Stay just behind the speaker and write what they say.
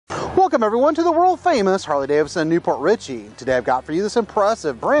Welcome everyone to the world famous Harley Davidson Newport Richey. Today I've got for you this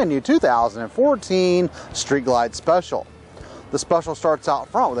impressive brand new 2014 Street Glide Special. The Special starts out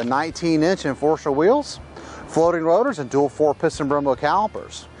front with a 19-inch enforcer wheels, floating rotors, and dual 4-piston Brembo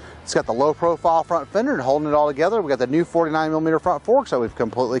calipers. It's got the low profile front fender, and holding it all together, we've got the new 49mm front forks that we've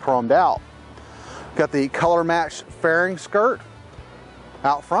completely chromed out. We've got the color matched fairing skirt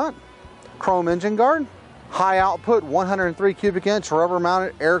out front, chrome engine guard, high output 103 cubic inch rubber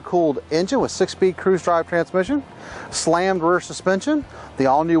mounted air cooled engine with 6-speed cruise drive transmission, slammed rear suspension, the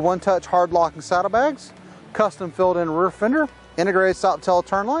all new one-touch hard locking saddlebags, custom filled in rear fender, integrated stop tell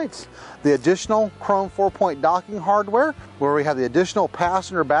turn lights, the additional chrome 4-point docking hardware where we have the additional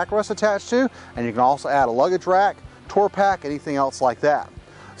passenger backrest attached to, and you can also add a luggage rack, tour pack, anything else like that.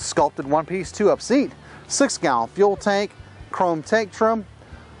 Sculpted one-piece 2-up seat, 6-gallon fuel tank, chrome tank trim,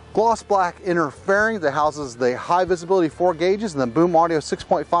 gloss black inner fairing that houses the high visibility 4 gauges, and the Boom Audio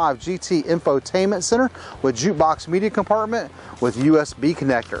 6.5 GT infotainment center with jukebox media compartment with USB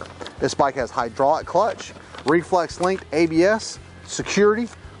connector. This bike has hydraulic clutch, reflex linked ABS, security,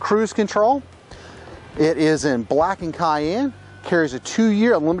 cruise control. It is in Blackened Cayenne, carries a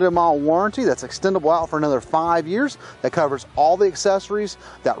 2-year unlimited mile warranty that's extendable out for another 5 years, that covers all the accessories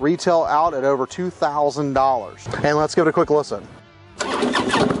that retail out at over $2,000. And let's give it a quick listen.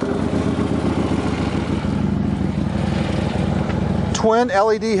 Twin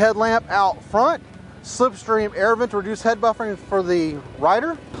LED headlamp out front, slipstream air vent to reduce head buffering for the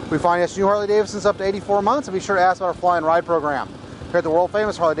rider. We finance new Harley Davidsons up to 84 months, and be sure to ask about our fly and ride program. Here at the world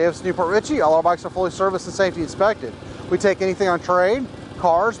famous Harley Davidson Newport Richey, all our bikes are fully serviced and safety inspected. We take anything on trade: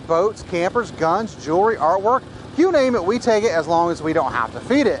 cars, boats, campers, guns, jewelry, artwork, you name it, we take it, as long as we don't have to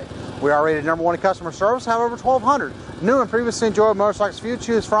feed it. We are rated #1 in customer service, have over 1,200 new and previously enjoyable motorcycles for you to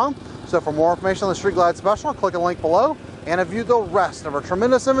choose from. So for more information on the Street Glide Special, click the link below. And to view the rest of our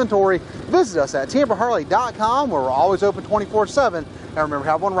tremendous inventory, visit us at TampaHarley.com, where we're always open 24/7. And remember,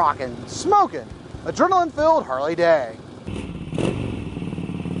 have one rocking, smoking, adrenaline-filled Harley day.